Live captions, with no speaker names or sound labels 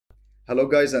Hello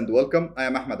guys and welcome. I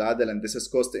am Ahmed Adel and this is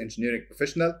Cost Engineering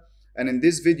Professional, and in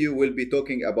this video we'll be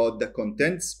talking about the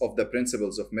contents of the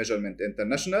Principles of Measurement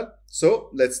International. So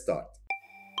let's start.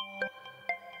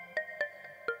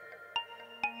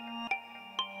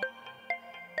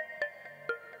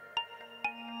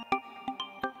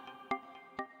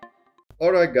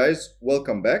 Alright guys,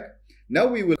 welcome back. Now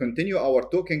we will continue our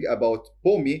talking about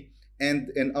POMI, and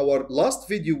in our last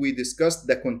video we discussed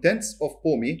the contents of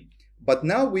POMI, but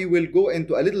now we will go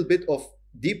into a little bit of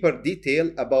deeper detail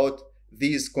about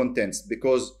these contents,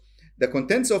 because the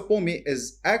contents of POMI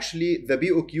is actually the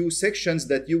BOQ sections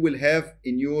that you will have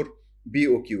in your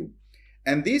BOQ.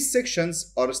 And these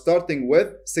sections are starting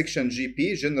with section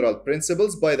GP, General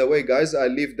Principles. By the way, guys, I'll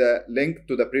leave the link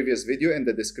to the previous video in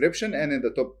the description and in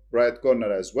the top right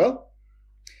corner as well.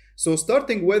 So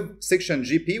starting with section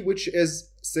GP, which is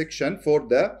section for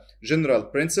the General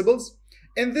Principles.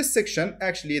 In this section,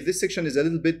 actually, this section is a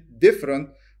little bit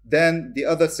different than the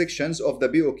other sections of the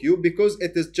BOQ because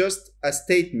it is just a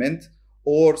statement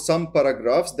or some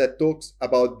paragraphs that talks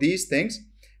about these things.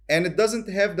 And it doesn't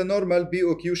have the normal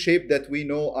BOQ shape that we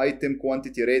know: item,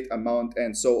 quantity, rate, amount,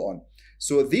 and so on.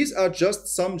 So these are just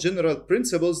some general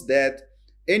principles that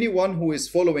anyone who is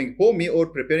following POMI or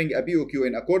preparing a BOQ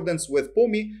in accordance with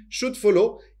POMI should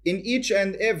follow in each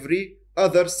and every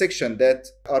other section that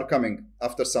are coming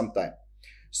after some time.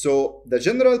 So the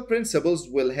general principles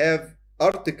will have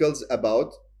articles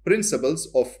about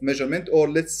principles of measurement, or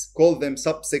let's call them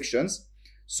subsections.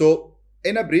 So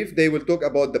in a brief, they will talk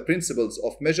about the principles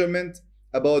of measurement,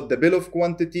 about the Bill of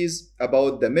Quantities,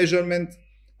 about the measurement,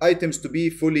 items to be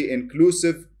fully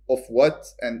inclusive of what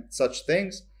and such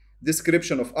things,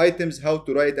 description of items, how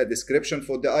to write a description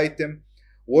for the item,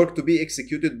 work to be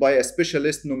executed by a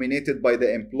specialist nominated by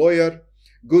the employer,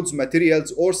 goods,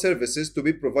 materials, or services to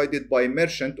be provided by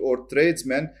merchant or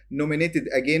tradesman nominated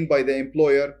again by the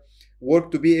employer, work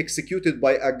to be executed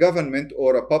by a government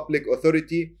or a public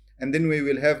authority, and then we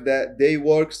will have the day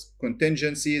works,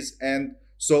 contingencies, and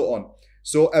so on.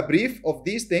 So a brief of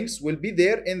these things will be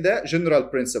there in the general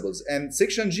principles, and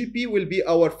section GP will be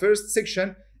our first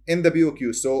section in the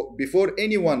BOQ. So before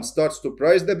anyone starts to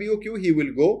price the BOQ, he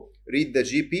will go read the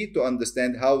GP to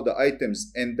understand how the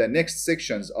items in the next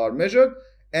sections are measured,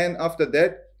 and after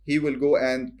that he will go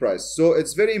and price. So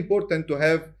it's very important to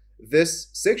have this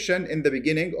section in the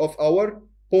beginning of our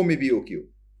POMI BOQ.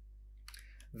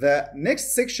 The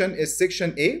next section is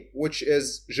section A, which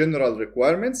is general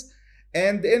requirements.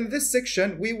 And in this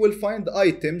section, we will find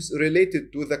items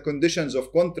related to the conditions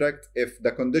of contract. If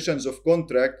the conditions of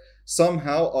contract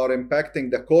somehow are impacting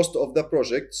the cost of the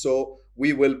project, so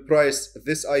we will price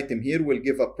this item here, we'll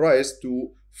give a price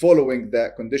to following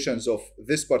the conditions of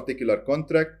this particular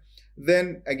contract.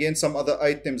 Then again, some other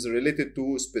items related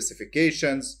to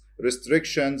specifications,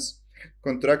 restrictions,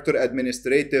 contractor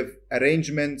administrative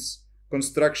arrangements,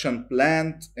 construction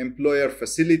plant, employer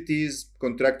facilities,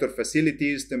 contractor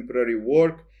facilities, temporary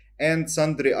work, and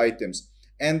sundry items.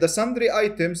 And the sundry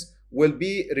items will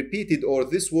be repeated, or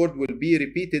this word will be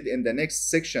repeated in the next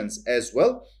sections as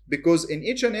well, because in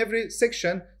each and every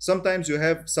section, sometimes you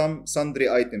have some sundry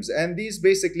items. And these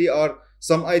basically are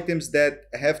some items that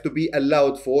have to be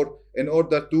allowed for in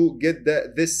order to get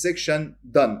this section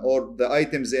done, or the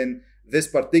items in this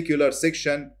particular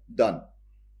section done.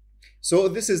 So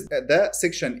this is the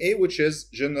section A, which is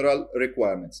general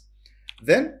requirements.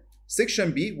 Then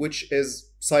section B, which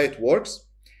is site works.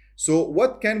 So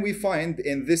what can we find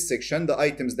in this section? The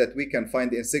items that we can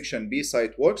find in section B,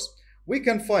 site works. We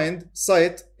can find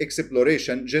site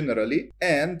exploration generally,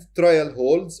 and trial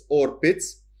holes or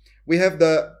pits. We have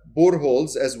the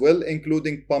boreholes as well,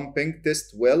 including pumping,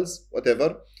 test wells,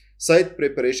 whatever. Site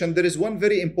preparation. There is one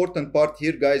very important part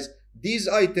here, guys. These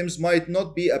items might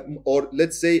not be, or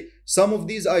let's say some of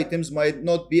these items might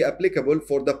not be applicable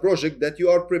for the project that you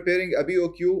are preparing a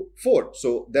BOQ for.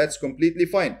 So that's completely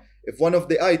fine. If one of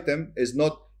the item is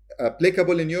not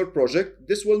applicable in your project,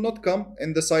 this will not come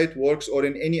in the site works or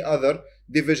in any other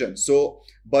division. So,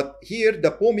 but here the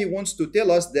POMI wants to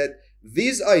tell us that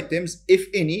these items, if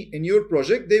any, in your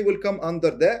project, they will come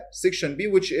under the section B,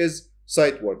 which is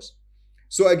site works.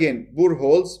 So again,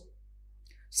 boreholes,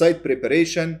 site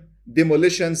preparation,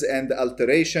 demolitions and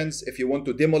alterations. If you want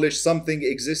to demolish something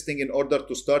existing in order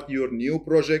to start your new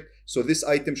project, so this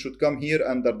item should come here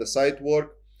under the site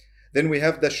work. Then we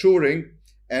have the shoring,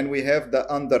 and we have the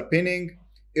underpinning,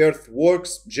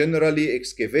 earthworks, generally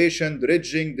excavation,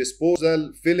 dredging,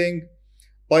 disposal, filling,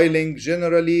 piling,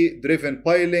 generally driven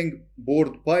piling,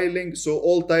 board piling, so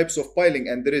all types of piling.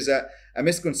 And there is a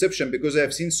misconception, because I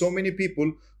have seen so many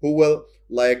people who will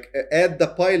like add the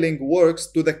piling works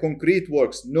to the concrete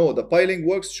works. No, the piling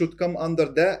works should come under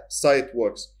the site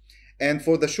works. And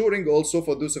for the shoring also,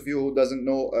 for those of you who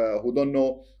don't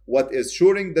know what is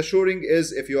shoring, the shoring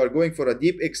is if you are going for a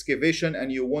deep excavation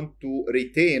and you want to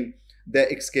retain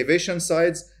the excavation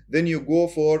sides, then you go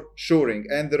for shoring.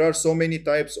 And there are so many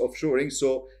types of shoring.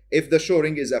 So if the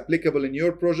shoring is applicable in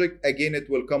your project, again, it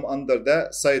will come under the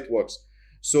site works.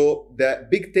 So the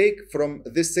big take from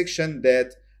this section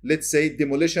that, let's say,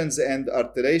 demolitions and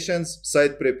alterations,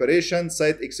 site preparation,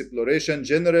 site exploration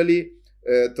generally,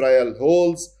 trial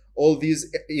holes, all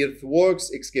these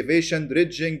earthworks, excavation,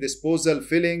 dredging, disposal,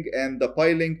 filling, and the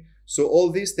piling. So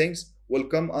all these things will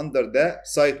come under the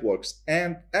site works.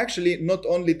 And actually, not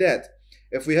only that,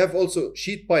 if we have also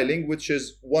sheet piling, which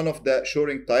is one of the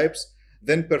shoring types,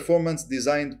 then performance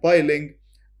designed piling,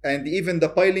 and even the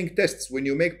piling tests. When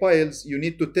you make piles, you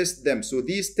need to test them. So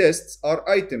these tests are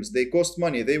items. They cost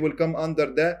money. They will come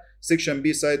under the Section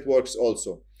B site works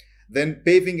also. Then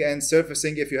paving and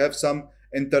surfacing, if you have some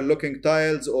interlocking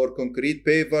tiles or concrete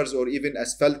pavers or even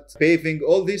asphalt paving,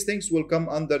 all these things will come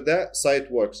under the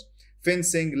site works.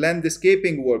 Fencing,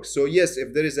 landscaping works. So yes,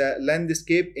 if there is a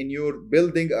landscape in your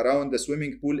building around the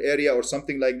swimming pool area or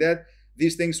something like that,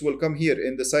 these things will come here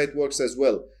in the site works as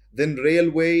well. Then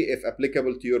railway, if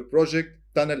applicable to your project,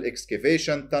 tunnel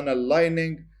excavation, tunnel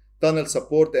lining, tunnel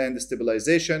support and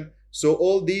stabilization. So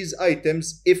all these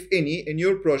items, if any, in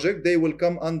your project, they will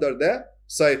come under the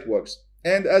site works.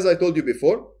 And as I told you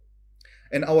before,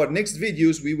 in our next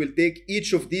videos, we will take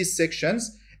each of these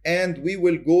sections and we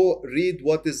will go read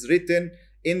what is written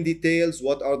in details,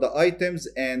 what are the items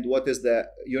and what is the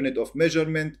unit of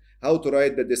measurement, how to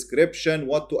write the description,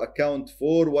 what to account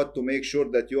for, what to make sure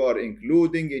that you are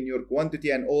including in your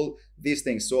quantity and all these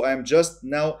things. So I'm just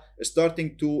now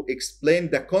starting to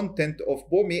explain the content of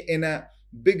POMI in a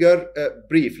bigger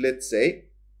brief, let's say.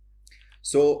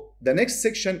 So the next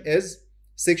section is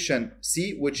Section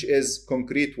C, which is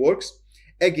concrete works.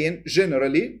 Again,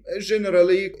 generally,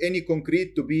 any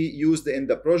concrete to be used in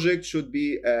the project should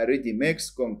be ready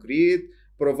mix concrete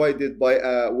provided by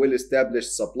a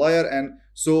well-established supplier. And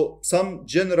so some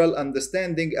general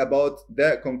understanding about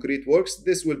the concrete works.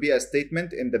 This will be a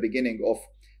statement in the beginning of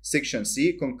Section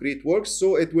C, concrete works.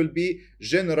 So it will be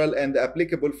general and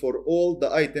applicable for all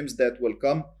the items that will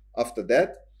come after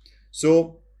that.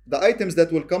 So the items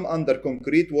that will come under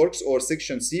concrete works or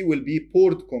Section C will be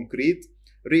poured concrete,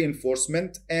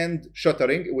 reinforcement and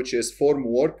shuttering, which is form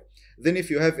work. Then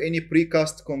if you have any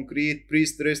precast concrete,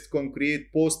 pre-stressed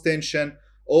concrete, post-tension,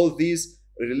 all these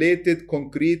related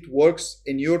concrete works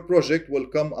in your project will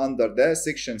come under the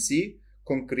Section C,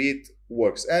 concrete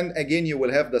works. And again, you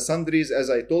will have the sundries. As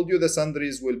I told you, the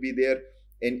sundries will be there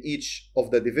in each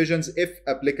of the divisions if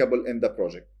applicable in the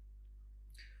project.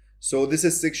 So this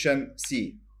is Section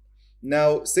C.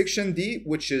 Now, Section D,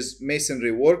 which is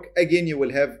masonry work, again, you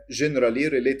will have generally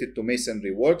related to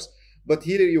masonry works, but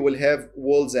here you will have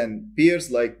walls and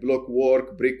piers like block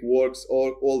work, brick works,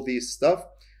 all these stuff.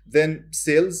 Then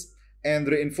sills and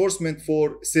reinforcement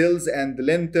for sills and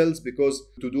lintels, because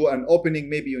to do an opening,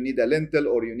 maybe you need a lintel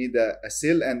or you need a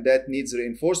sill and that needs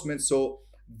reinforcement. So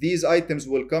these items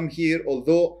will come here,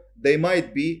 although they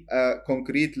might be a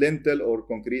concrete lintel or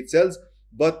concrete sills,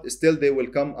 but still they will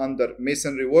come under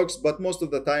masonry works. But most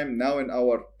of the time now in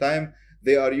our time,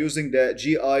 they are using the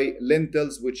GI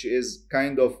lintels, which is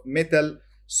kind of metal.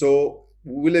 So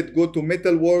will it go to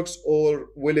metal works or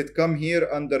will it come here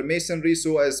under masonry?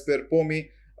 So as per POMI,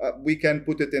 we can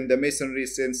put it in the masonry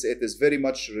since it is very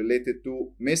much related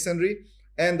to masonry.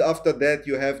 And after that,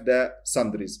 you have the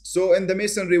sundries. So in the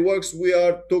masonry works, we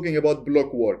are talking about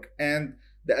block work and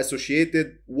the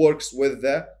associated works with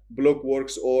the block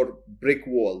works or brick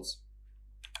walls.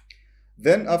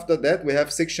 Then after that, we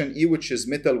have Section E, which is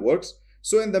metal works.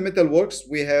 So in the metal works,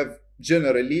 we have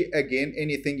generally, again,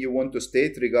 anything you want to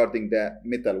state regarding the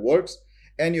metal works.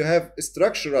 And you have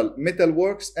structural metal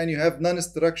works and you have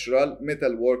non-structural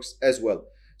metal works as well.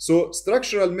 So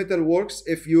structural metal works,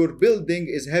 if your building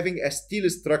is having a steel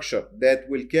structure that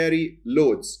will carry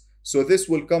loads, so this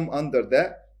will come under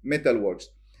the metal works.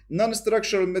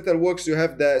 Non-structural metal works, you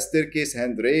have the staircase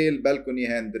handrail, balcony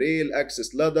handrail,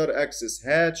 access ladder, access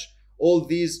hatch, all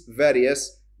these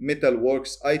various metal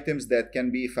works items that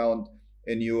can be found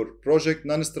in your project.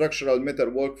 Non-structural metal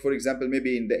work, for example,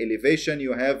 maybe in the elevation,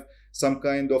 you have some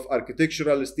kind of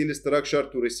architectural steel structure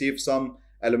to receive some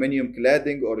aluminum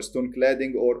cladding or stone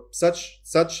cladding or such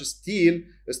steel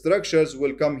structures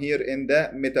will come here in the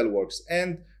metal works.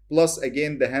 And plus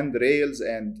again, the handrails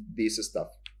and this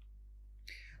stuff.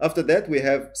 After that, we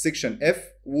have Section F,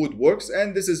 woodworks,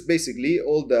 and this is basically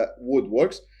all the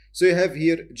woodworks. So you have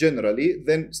here generally,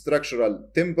 then structural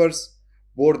timbers,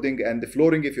 boarding and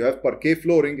flooring. If you have parquet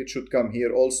flooring, it should come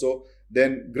here also.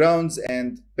 Then grounds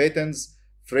and patterns,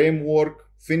 framework,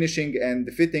 finishing and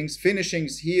fittings.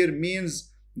 Finishings here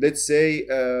means, let's say,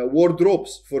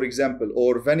 wardrobes, for example,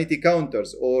 or vanity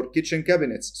counters or kitchen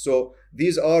cabinets. So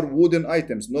these are wooden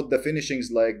items, not the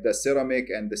finishings like the ceramic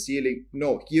and the ceiling.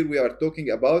 No, here we are talking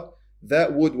about the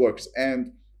woodworks.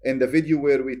 And in the video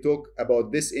where we talk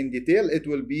about this in detail, it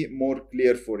will be more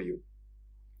clear for you.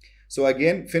 So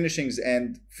again, finishings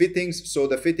and fittings. So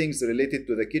the fittings related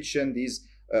to the kitchen, these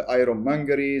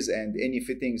ironmongeries and any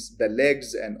fittings, the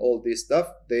legs and all this stuff,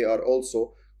 they are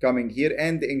also coming here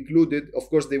and included. Of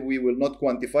course, we will not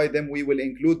quantify them. We will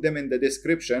include them in the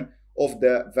description of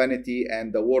the vanity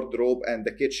and the wardrobe and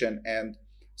the kitchen and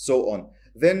so on.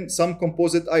 Then some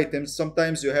composite items.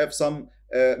 Sometimes you have some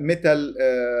metal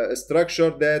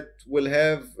structure that will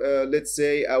have, let's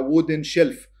say, a wooden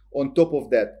shelf on top of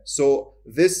that. So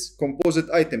this composite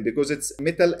item, because it's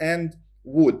metal and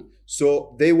wood,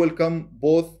 so they will come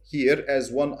both here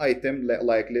as one item,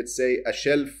 like let's say a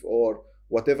shelf or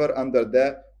whatever under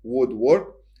the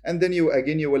woodwork. And then you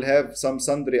will have some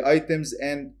sundry items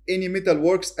and any metal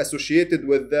works associated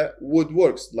with the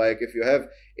woodworks. Like if you have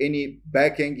any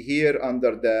backing here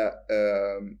under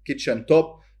the kitchen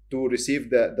top to receive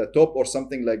the top or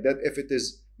something like that, if it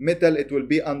is metal, it will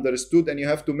be understood, and you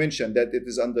have to mention that it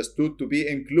is understood to be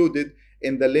included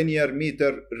in the linear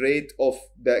meter rate of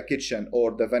the kitchen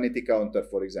or the vanity counter,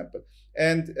 for example.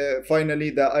 And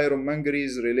finally, the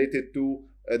ironmongeries related to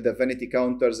the vanity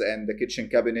counters and the kitchen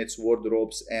cabinets,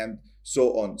 wardrobes, and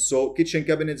so on. So kitchen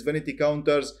cabinets, vanity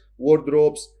counters,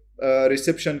 wardrobes,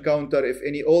 reception counter, if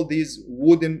any, all these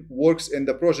wooden works in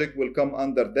the project will come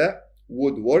under the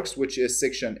woodworks, which is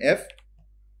section F.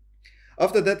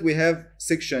 After that, we have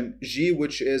section G,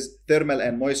 which is thermal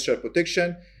and moisture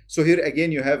protection. So here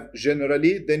again, you have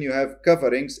generally, then you have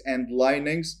coverings and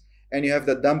linings, and you have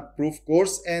the damp proof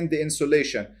course and the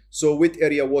insulation. So wet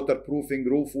area waterproofing,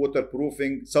 roof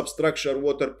waterproofing, substructure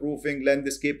waterproofing,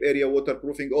 landscape area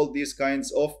waterproofing, all these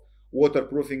kinds of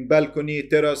waterproofing, balcony,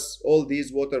 terrace, all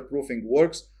these waterproofing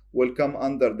works will come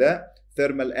under the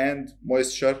thermal and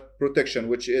moisture protection,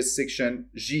 which is section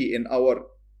G in our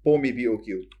POMI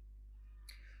BOQ.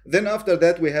 Then after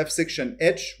that, we have section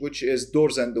H, which is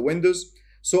doors and the windows.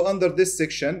 So under this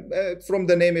section, from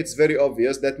the name, it's very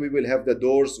obvious that we will have the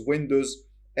doors, windows,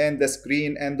 and the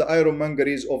screen, and the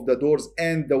ironmongeries of the doors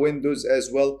and the windows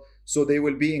as well. So they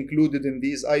will be included in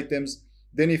these items.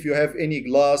 Then if you have any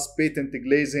glass, patent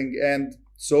glazing, and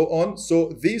so on. So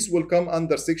these will come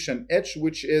under section H,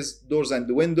 which is doors and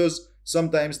the windows.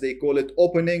 Sometimes they call it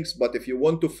openings, but if you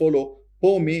want to follow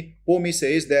POMI, POMI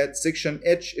says that section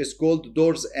H is called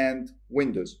doors and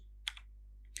windows.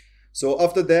 So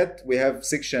after that, we have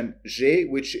section J,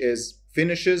 which is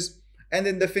finishes. And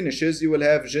in the finishes, you will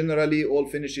have generally all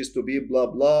finishes to be blah,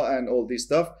 blah, and all this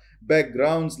stuff.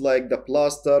 Backgrounds like the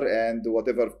plaster and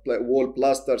whatever, wall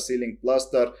plaster, ceiling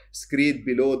plaster, screed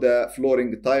below the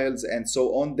flooring tiles, and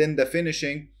so on. Then the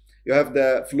finishing, you have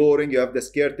the flooring, you have the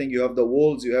skirting, you have the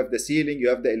walls, you have the ceiling, you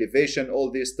have the elevation,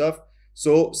 all this stuff.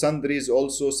 So sundries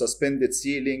also, suspended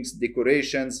ceilings,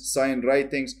 decorations, sign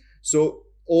writings. So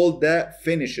all the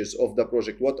finishes of the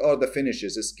project. What are the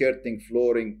finishes? Skirting,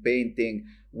 flooring, painting,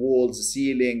 walls,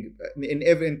 ceiling,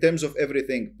 in terms of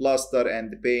everything, plaster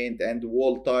and paint and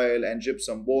wall tile and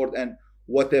gypsum board and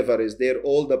whatever is there,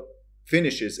 all the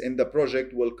finishes in the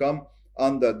project will come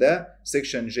under the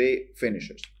section J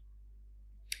finishes.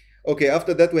 Okay,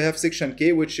 after that we have section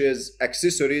K, which is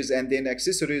accessories, and in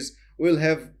accessories we'll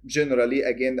have generally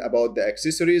again about the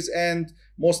accessories, and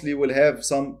mostly we'll have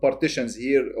some partitions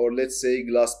here, or let's say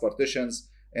glass partitions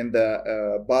in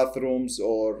the bathrooms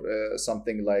or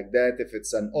something like that, if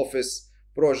it's an office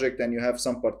project and you have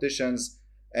some partitions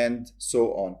and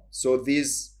so on. So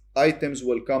these items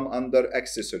will come under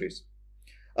accessories.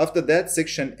 After that,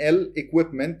 section L,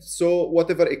 equipment. So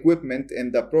whatever equipment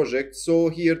in the project. So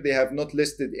here they have not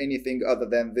listed anything other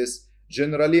than this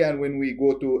generally, and when we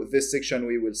go to this section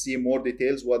we will see more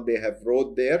details what they have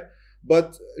wrote there.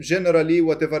 But generally,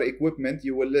 whatever equipment,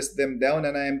 you will list them down,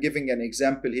 and I am giving an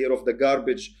example here of the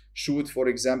garbage chute, for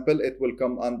example. It will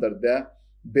come under the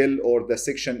bill or the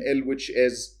section L, which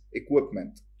is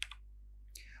equipment.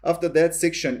 After that,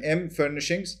 section M,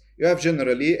 furnishings. You have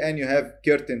generally, and you have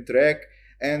curtain track,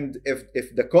 and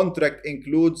if the contract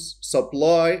includes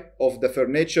supply of the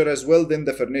furniture as well, then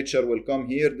the furniture will come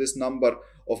here, this number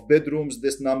of bedrooms,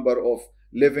 this number of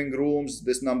living rooms,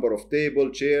 this number of table,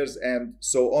 chairs, and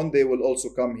so on. They will also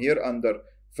come here under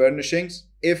furnishings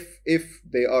if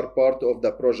they are part of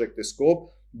the project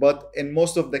scope. but in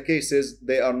most of the cases,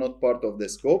 they are not part of the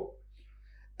scope.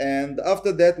 And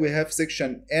after that, we have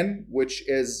section N, which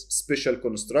is special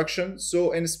construction.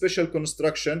 So in special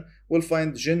construction, we'll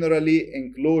find generally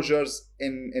enclosures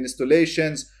in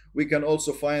installations. We can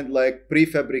also find like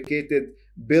prefabricated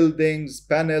buildings,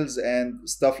 panels, and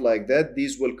stuff like that.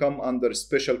 These will come under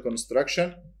special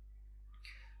construction.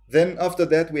 Then after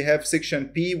that, we have section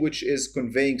P, which is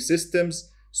conveying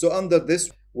systems. So under this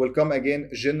will come again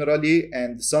generally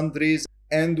and sundries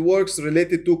and works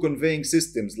related to conveying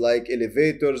systems like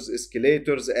elevators,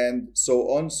 escalators, and so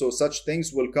on. So such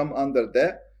things will come under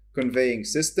the conveying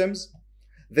systems.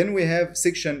 Then we have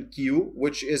section Q,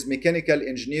 which is mechanical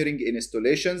engineering in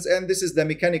installations, and this is the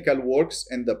mechanical works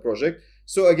in the project.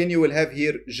 So again, you will have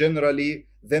here generally,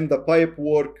 then the pipe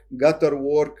work, gutter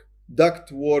work,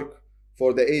 duct work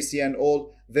for the AC and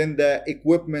all, then the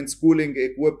equipments, cooling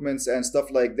equipments and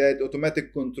stuff like that,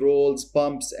 automatic controls,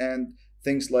 pumps and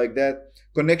things like that.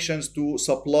 Connections to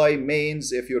supply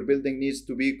mains. If your building needs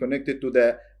to be connected to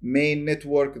the main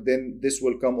network, then this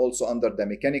will come also under the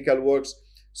mechanical works.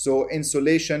 So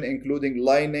insulation, including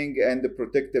lining and the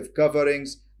protective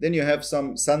coverings. Then you have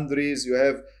some sundries. You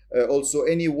have also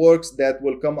any works that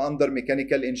will come under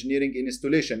mechanical engineering in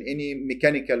installation, any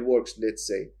mechanical works, let's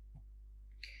say.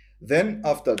 Then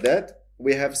after that,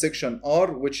 we have section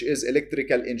R, which is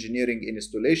electrical engineering in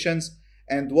installations.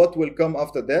 And what will come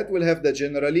after that? We'll have the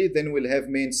generally, then we'll have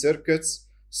main circuits,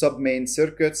 sub-main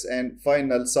circuits, and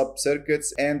final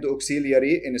sub-circuits and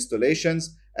auxiliary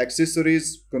installations,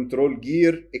 accessories, control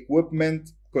gear,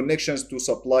 equipment, connections to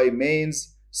supply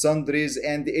mains, sundries,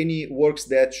 and any works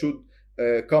that should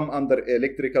come under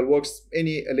electrical works,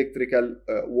 any electrical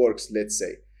works, let's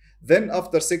say. Then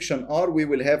after section R, we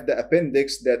will have the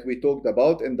appendix that we talked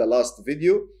about in the last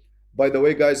video. By the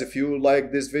way, guys, if you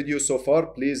like this video so far,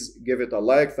 please give it a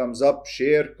like, thumbs up,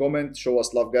 share, comment, show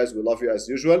us love, guys. We love you as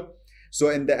usual. So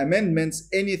in the amendments,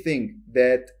 anything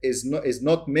that is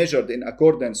not measured in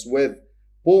accordance with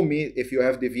POMI, if you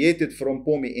have deviated from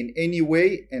POMI in any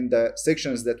way in the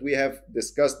sections that we have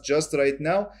discussed just right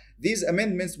now, these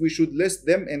amendments, we should list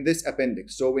them in this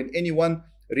appendix. So when anyone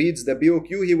reads the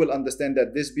BOQ, he will understand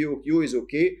that this BOQ is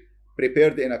okay,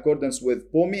 prepared in accordance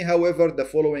with POMI. However, the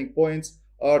following points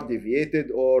are deviated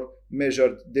or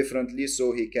measured differently,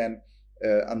 so he can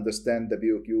understand the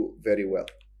BOQ very well.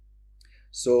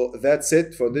 So that's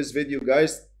it for this video,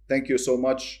 guys. Thank you so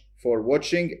much for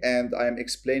watching, and I am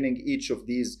explaining each of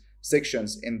these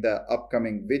sections in the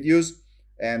upcoming videos,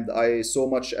 and I so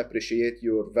much appreciate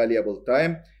your valuable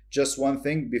time. Just one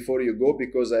thing before you go,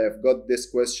 because I have got this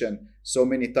question so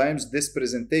many times. This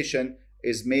presentation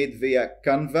is made via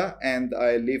Canva, and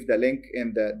I leave the link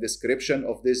in the description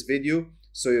of this video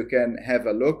so you can have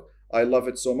a look. I love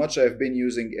it so much. I've been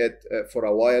using it for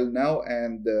a while now,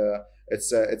 and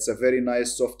it's a very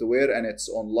nice software, and it's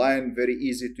online, very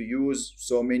easy to use.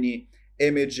 So many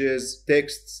images,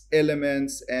 texts,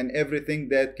 elements, and everything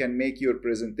that can make your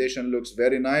presentation looks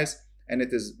very nice, and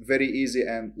it is very easy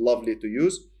and lovely to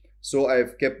use. So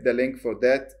I've kept the link for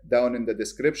that down in the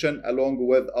description, along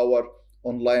with our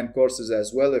online courses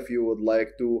as well, if you would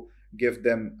like to give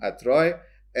them a try.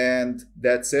 And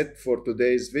that's it for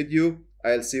today's video.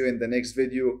 I'll see you in the next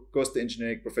video. Cost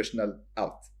Engineering Professional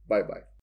out. Bye bye.